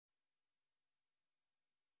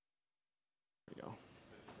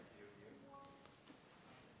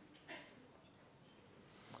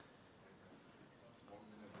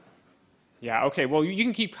Yeah, okay, well, you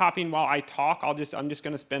can keep copying while I talk. I'm just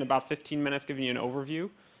going to spend about 15 minutes giving you an overview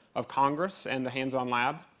of Congress and the hands-on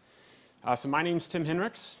lab. So my name's Tim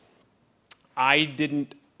Hinrichs. I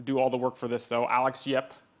didn't do all the work for this, though. Alex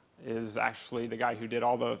Yip is actually the guy who did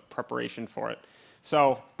all the preparation for it.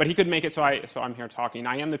 So, but he couldn't make it, so I'm here talking.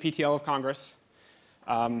 I am the PTL of Congress.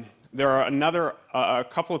 There are a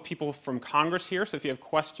couple of people from Congress here, so if you have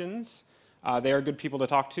questions, they are good people to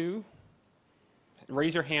talk to.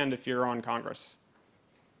 Raise your hand if you're on Congress.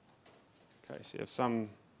 Okay, so you have some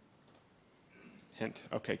hint.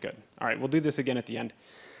 Okay, good. All right, we'll do this again at the end.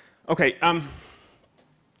 Okay.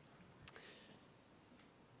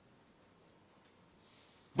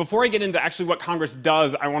 Before I get into actually what Congress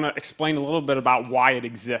does, I want to explain a little bit about why it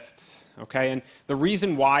exists. Okay, and the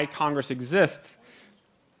reason why Congress exists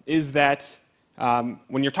is that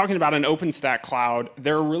when you're talking about an OpenStack cloud,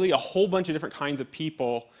 there are really a whole bunch of different kinds of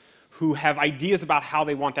people who have ideas about how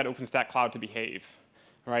they want that OpenStack cloud to behave.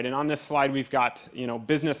 Right? And on this slide, we've got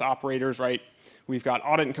business operators, right? We've got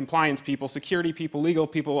audit and compliance people, security people, legal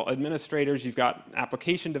people, administrators. You've got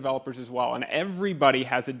application developers as well. And everybody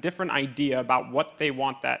has a different idea about what they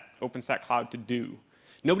want that OpenStack cloud to do.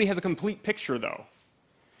 Nobody has a complete picture, though.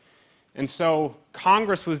 And so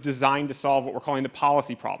Congress was designed to solve what we're calling the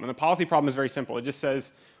policy problem. And the policy problem is very simple. It just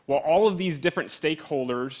says, well, all of these different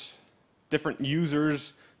stakeholders, different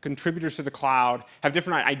users, contributors to the cloud, have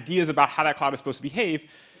different ideas about how that cloud is supposed to behave.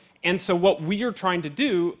 And so what we are trying to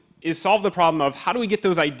do is solve the problem of how do we get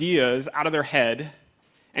those ideas out of their head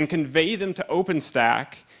and convey them to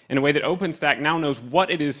OpenStack in a way that OpenStack now knows what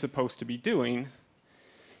it is supposed to be doing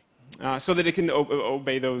so that it can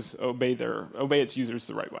obey its users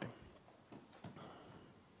the right way.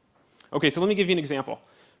 Okay, so let me give you an example.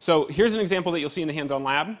 So here's an example that you'll see in the hands-on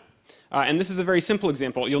lab. And this is a very simple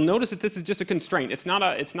example. You'll notice that this is just a constraint. It's not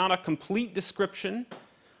a complete description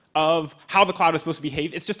of how the cloud is supposed to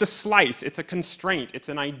behave. It's just a slice. It's a constraint. It's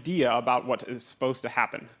an idea about what is supposed to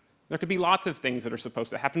happen. There could be lots of things that are supposed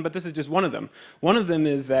to happen, but this is just one of them. One of them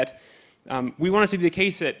is that we want it to be the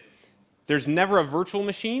case that there's never a virtual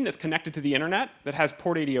machine that's connected to the internet that has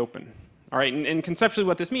port 80 open. All right, and conceptually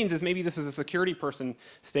what this means is maybe this is a security person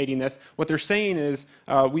stating this. What they're saying is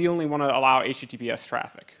we only want to allow HTTPS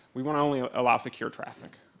traffic. We want to only allow secure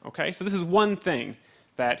traffic. Okay, so this is one thing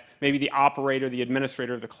that maybe the operator, the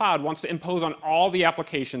administrator of the cloud wants to impose on all the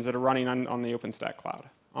applications that are running on the OpenStack cloud,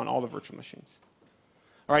 on all the virtual machines.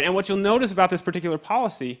 All right, and what you'll notice about this particular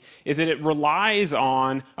policy is that it relies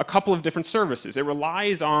on a couple of different services. It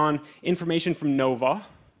relies on information from Nova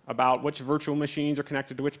about which virtual machines are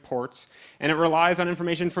connected to which ports, and it relies on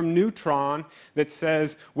information from Neutron that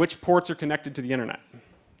says which ports are connected to the internet.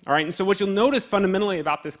 All right, and so what you'll notice fundamentally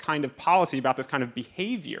about this kind of policy, about this kind of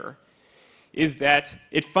behavior, is that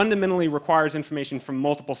it fundamentally requires information from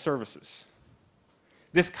multiple services.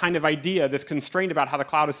 This kind of idea, this constraint about how the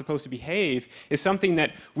cloud is supposed to behave, is something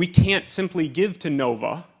that we can't simply give to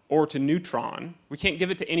Nova or to Neutron. We can't give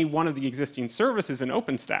it to any one of the existing services in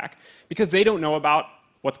OpenStack because they don't know about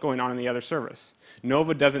what's going on in the other service.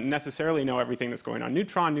 Nova doesn't necessarily know everything that's going on.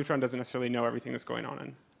 Neutron doesn't necessarily know everything that's going on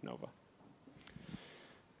in Nova.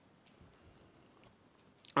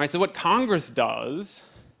 All right, so what Congress does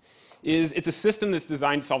is it's a system that's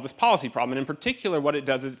designed to solve this policy problem. And in particular, what it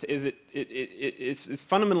does is its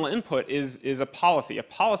fundamental input is a policy. A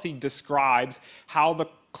policy describes how the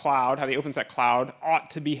cloud, how the OpenStack cloud ought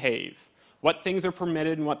to behave, what things are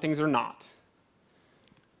permitted and what things are not.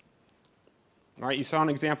 All right, you saw an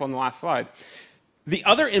example on the last slide. The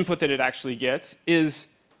other input that it actually gets is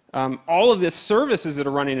all of the services that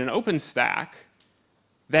are running in OpenStack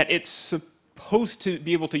that it's supposed to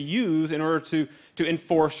be able to use in order to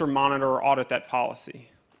enforce or monitor or audit that policy.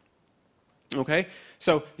 Okay?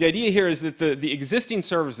 So the idea here is that the existing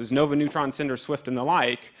services, Nova, Neutron, Cinder, Swift, and the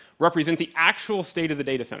like, represent the actual state of the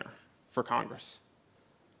data center for Congress.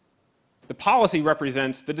 The policy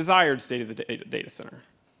represents the desired state of the data center.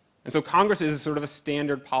 And so Congress is sort of a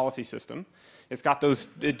standard policy system. It's got those,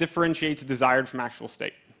 it differentiates desired from actual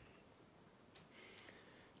state.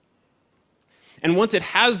 And once it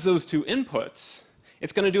has those two inputs,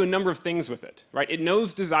 it's going to do a number of things with it, right? It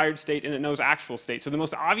knows desired state and it knows actual state. So the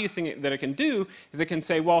most obvious thing that it can do is it can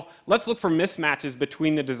say, well, let's look for mismatches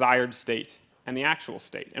between the desired state and the actual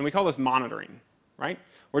state. And we call this monitoring, right?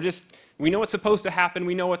 We know what's supposed to happen,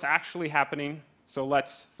 we know what's actually happening, so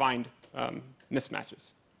let's find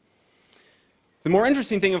mismatches. The more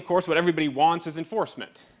interesting thing, of course, what everybody wants is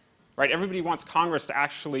enforcement, right? Everybody wants Congress to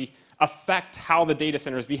actually affect how the data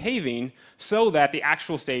center is behaving so that the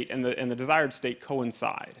actual state and the desired state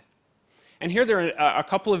coincide. And here there are a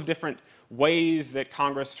couple of different ways that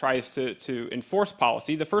Congress tries to enforce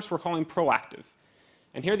policy. The first we're calling proactive.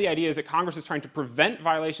 And here the idea is that Congress is trying to prevent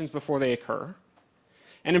violations before they occur.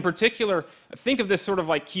 And in particular, think of this sort of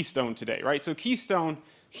like Keystone today, right? So Keystone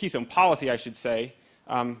policy, I should say,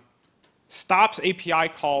 stops API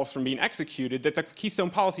calls from being executed that the Keystone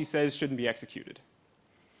policy says shouldn't be executed.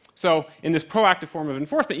 So in this proactive form of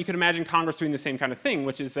enforcement, you could imagine Congress doing the same kind of thing,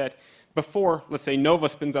 which is that before, let's say, Nova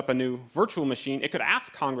spins up a new virtual machine, it could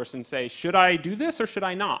ask Congress and say, should I do this or should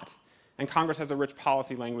I not? And Congress has a rich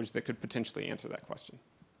policy language that could potentially answer that question.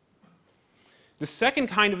 The second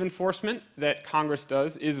kind of enforcement that Congress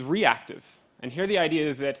does is reactive. And here the idea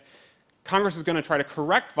is that Congress is going to try to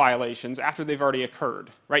correct violations after they've already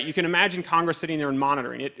occurred, right? You can imagine Congress sitting there and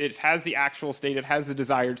monitoring. It has the actual state, it has the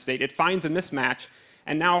desired state, it finds a mismatch,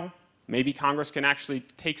 and now maybe Congress can actually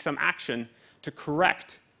take some action to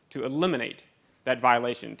correct, to eliminate that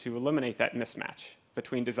violation, to eliminate that mismatch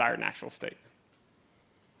between desired and actual state.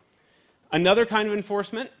 Another kind of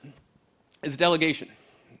enforcement is delegation.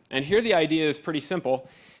 And here the idea is pretty simple.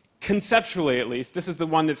 Conceptually, at least, this is the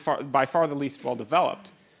one that's by far the least well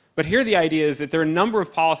developed. But here the idea is that there are a number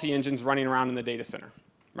of policy engines running around in the data center,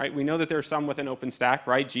 right? We know that there are some within OpenStack,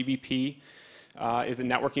 right? GBP is a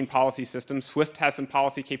networking policy system. Swift has some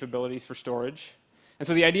policy capabilities for storage. And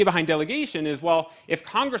so the idea behind delegation is, well, if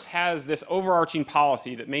Congress has this overarching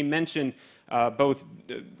policy that may mention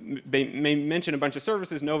may mention a bunch of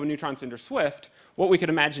services, Nova, Neutron, Cinder, Swift, what we could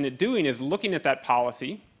imagine it doing is looking at that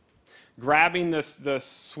policy, grabbing the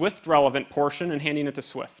Swift relevant portion and handing it to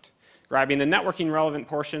Swift, grabbing the networking relevant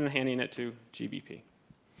portion and handing it to GBP.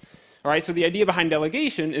 All right, so the idea behind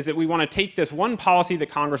delegation is that we want to take this one policy that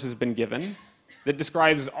Congress has been given that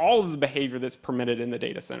describes all of the behavior that's permitted in the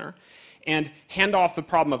data center and hand off the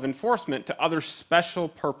problem of enforcement to other special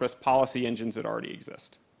purpose policy engines that already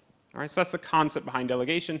exist. All right, so that's the concept behind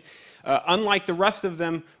delegation. Unlike the rest of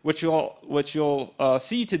them, which you'll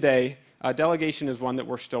see today, delegation is one that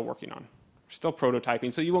we're still working on. We're still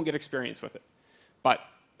prototyping, so you won't get experience with it. But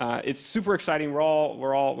it's super exciting. We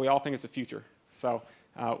all think it's the future. So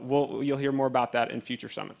you'll hear more about that in future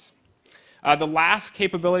summits. The last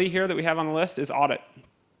capability here that we have on the list is audit.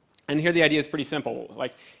 And here the idea is pretty simple.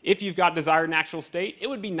 Like, if you've got desired and actual state, it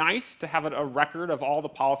would be nice to have a record of all the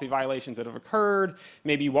policy violations that have occurred,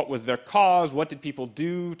 maybe what was their cause, what did people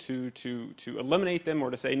do to eliminate them, or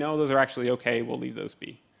to say, no, those are actually okay, we'll leave those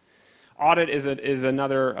be. Audit is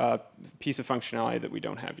another piece of functionality that we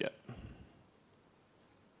don't have yet.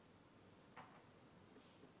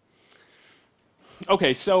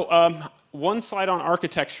 Okay, so one slide on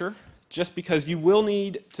architecture, just because you will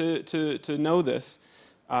need to know this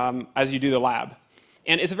as you do the lab.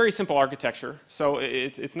 And it's a very simple architecture, so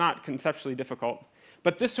it's not conceptually difficult.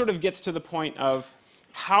 But this sort of gets to the point of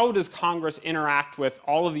how does Congress interact with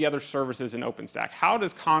all of the other services in OpenStack? How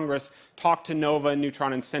does Congress talk to Nova,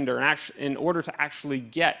 Neutron, and Cinder in order to actually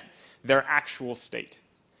get their actual state?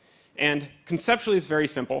 And conceptually, it's very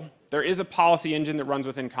simple. There is a policy engine that runs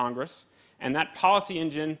within Congress, and that policy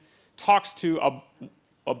engine talks to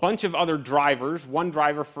a bunch of other drivers, one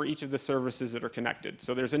driver for each of the services that are connected.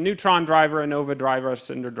 So there's a Neutron driver, a Nova driver, a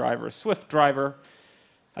Cinder driver, a Swift driver,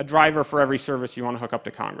 a driver for every service you want to hook up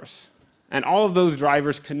to Congress. And all of those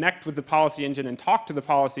drivers connect with the policy engine and talk to the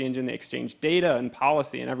policy engine. They exchange data and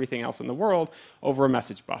policy and everything else in the world over a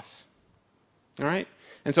message bus. All right?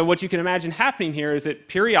 And so what you can imagine happening here is that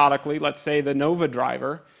periodically, let's say the Nova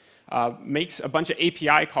driver makes a bunch of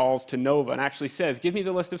API calls to Nova and actually says, give me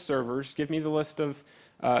the list of servers, give me the list of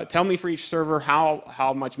tell me for each server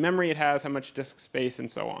how much memory it has, how much disk space, and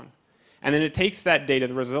so on. And then it takes that data,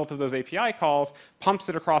 the result of those API calls, pumps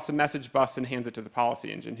it across the message bus and hands it to the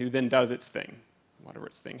policy engine, who then does its thing, whatever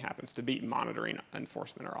its thing happens to be, monitoring,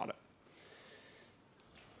 enforcement, or audit.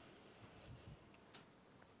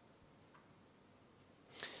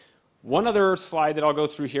 One other slide that I'll go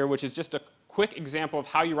through here, which is just a quick example of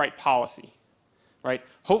how you write policy. Right?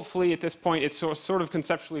 Hopefully, at this point, it's sort of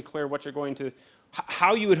conceptually clear what you're going to,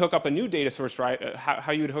 how you would hook up a new data source,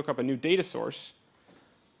 how you would hook up a new data source.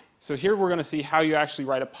 So here we're going to see how you actually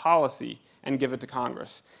write a policy and give it to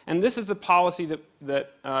Congress. And this is the policy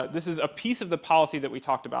this is a piece of the policy that we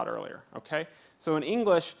talked about earlier. Okay? So in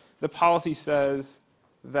English, the policy says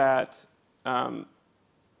that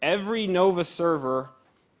every Nova server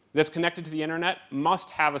that's connected to the internet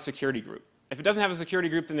must have a security group. If it doesn't have a security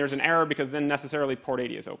group, then there's an error because then necessarily port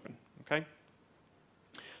 80 is open. Okay?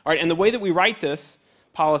 All right, and the way that we write this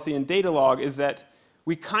policy in data log is that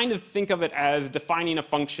we kind of think of it as defining a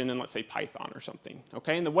function in, let's say, Python or something.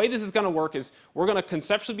 Okay? And the way this is going to work is we're going to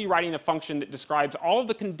conceptually be writing a function that describes all of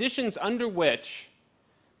the conditions under which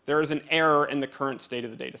there is an error in the current state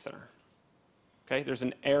of the data center. Okay? There's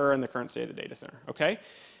an error in the current state of the data center. Okay?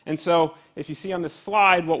 And so if you see on this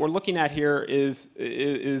slide, what we're looking at here is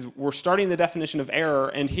we're starting the definition of error.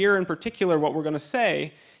 And here in particular, what we're going to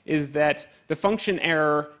say is that the function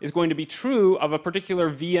error is going to be true of a particular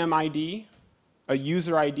VM ID, a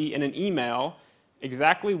user ID, and an email.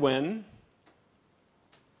 Exactly when?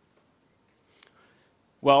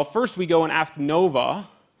 Well, first we go and ask Nova,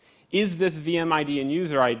 is this VM ID and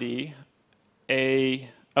user ID a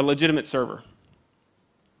legitimate server?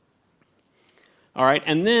 All right,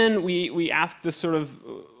 and then we ask this sort of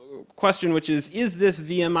question, which is this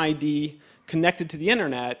VM ID connected to the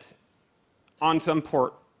internet on some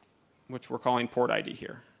port, which we're calling port ID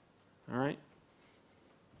here. All right?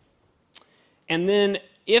 And then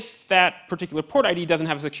if that particular port ID doesn't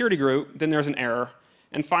have a security group, then there's an error.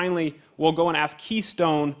 And finally, we'll go and ask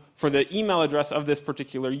Keystone for the email address of this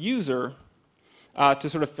particular user to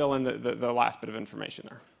sort of fill in the last bit of information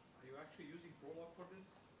there. Are you actually using Prolog for this?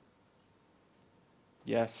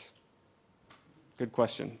 Yes. Good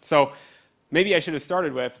question. So maybe I should have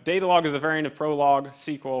started with Datalog is a variant of Prolog,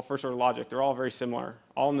 SQL, first order logic. They're all very similar,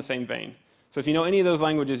 all in the same vein. So if you know any of those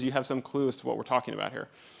languages, you have some clue as to what we're talking about here.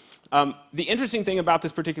 The interesting thing about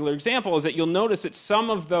this particular example is that you'll notice that some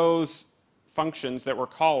of those functions that we're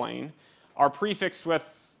calling are prefixed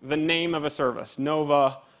with the name of a service.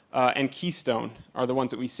 Nova and Keystone are the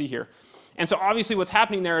ones that we see here. And so obviously what's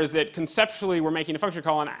happening there is that conceptually we're making a function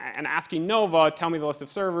call and asking Nova, tell me the list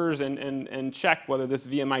of servers and check whether this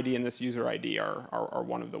VM ID and this user ID are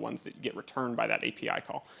one of the ones that get returned by that API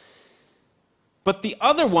call. But the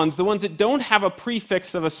other ones, the ones that don't have a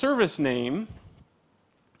prefix of a service name,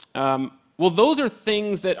 well, those are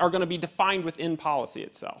things that are going to be defined within policy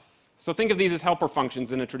itself. So think of these as helper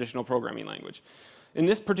functions in a traditional programming language. In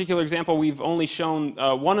this particular example, we've only shown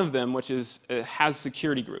one of them, which is has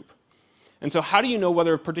security group. And so how do you know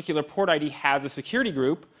whether a particular port ID has a security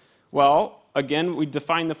group? Well, again, we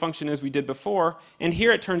define the function as we did before. And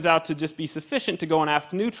here it turns out to just be sufficient to go and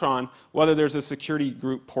ask Neutron whether there's a security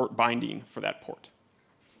group port binding for that port.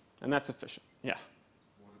 And that's sufficient. Yeah.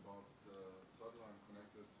 What about the third line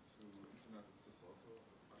connected to internet? Is this also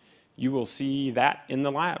a function? You will see that in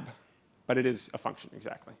the lab. But it is a function,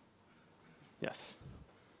 exactly. Yes.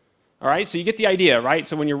 All right, so you get the idea, right?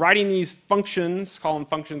 So when you're writing these functions, call them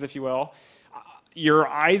functions if you will, you're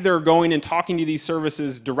either going and talking to these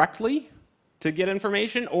services directly to get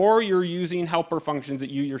information, or you're using helper functions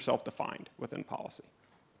that you yourself defined within policy.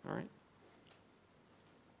 All right?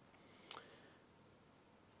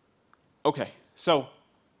 Okay, so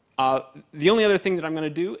the only other thing that I'm going to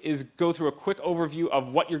do is go through a quick overview of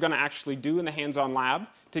what you're going to actually do in the hands-on lab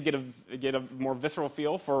to get a more visceral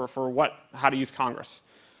feel for how to use Congress.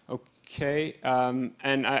 Okay,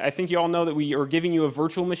 and I think you all know that we are giving you a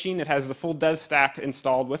virtual machine that has the full dev stack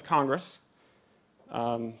installed with Congress.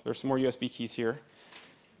 There's some more USB keys here.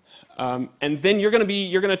 And then you're going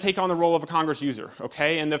to take on the role of a Congress user,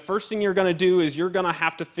 okay? And the first thing you're going to do is you're going to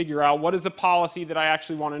have to figure out what is the policy that I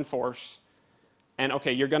actually want to enforce. And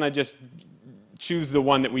okay, you're going to just choose the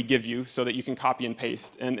one that we give you so that you can copy and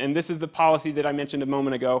paste. And this is the policy that I mentioned a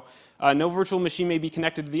moment ago. No virtual machine may be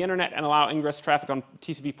connected to the internet and allow ingress traffic on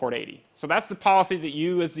TCP port 80. So that's the policy that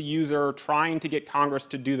you as the user are trying to get Congress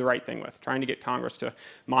to do the right thing with, trying to get Congress to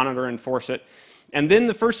monitor and enforce it. And then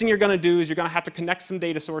the first thing you're going to do is you're going to have to connect some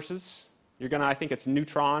data sources. You're going to, I think it's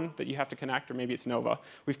Neutron that you have to connect, or maybe it's Nova.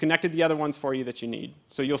 We've connected the other ones for you that you need.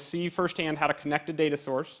 So you'll see firsthand how to connect a data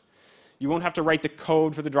source. You won't have to write the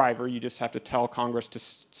code for the driver. You just have to tell Congress to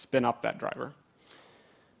spin up that driver.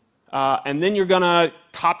 And then you're going to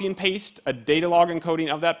copy and paste a data log encoding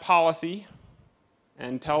of that policy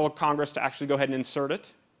and tell Congress to actually go ahead and insert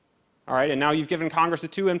it. All right, and now you've given Congress the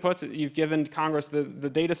two inputs. You've given Congress the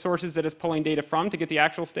data sources that it's pulling data from to get the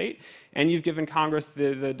actual state, and you've given Congress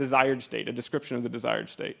the desired state, a description of the desired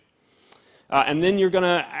state. And then you're going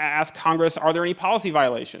to ask Congress, are there any policy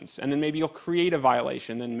violations? And then maybe you'll create a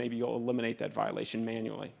violation, then maybe you'll eliminate that violation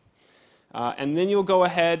manually. And then you'll go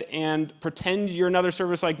ahead and pretend you're another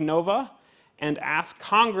service like Nova and ask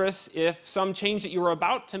Congress if some change that you were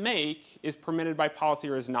about to make is permitted by policy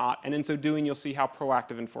or is not. And in so doing, you'll see how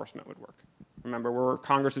proactive enforcement would work. Remember,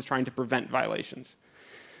 Congress is trying to prevent violations.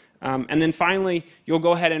 And then finally, you'll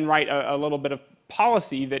go ahead and write a little bit of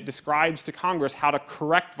policy that describes to Congress how to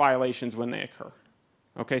correct violations when they occur.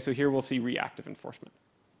 Okay, so here we'll see reactive enforcement.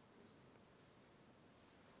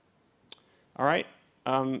 All right.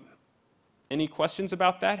 Any questions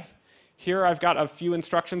about that? Here I've got a few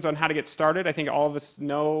instructions on how to get started. I think all of us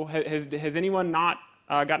know. Has anyone not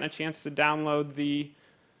gotten a chance to download the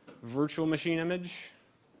virtual machine image?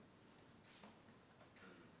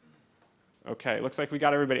 Okay, looks like we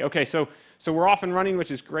got everybody. Okay, so we're off and running,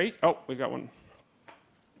 which is great. Oh, we've got one.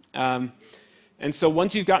 And so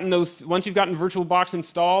once you've gotten VirtualBox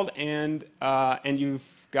installed and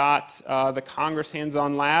you've got the Congress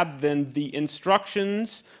hands-on lab, then the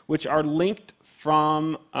instructions, which are linked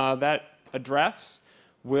from that address,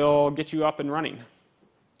 will get you up and running.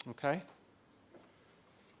 Okay.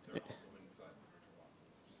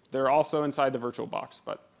 They're also inside the VirtualBox,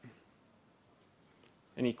 but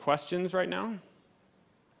any questions right now?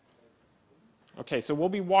 Okay, so we'll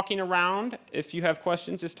be walking around. If you have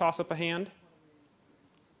questions, just toss up a hand.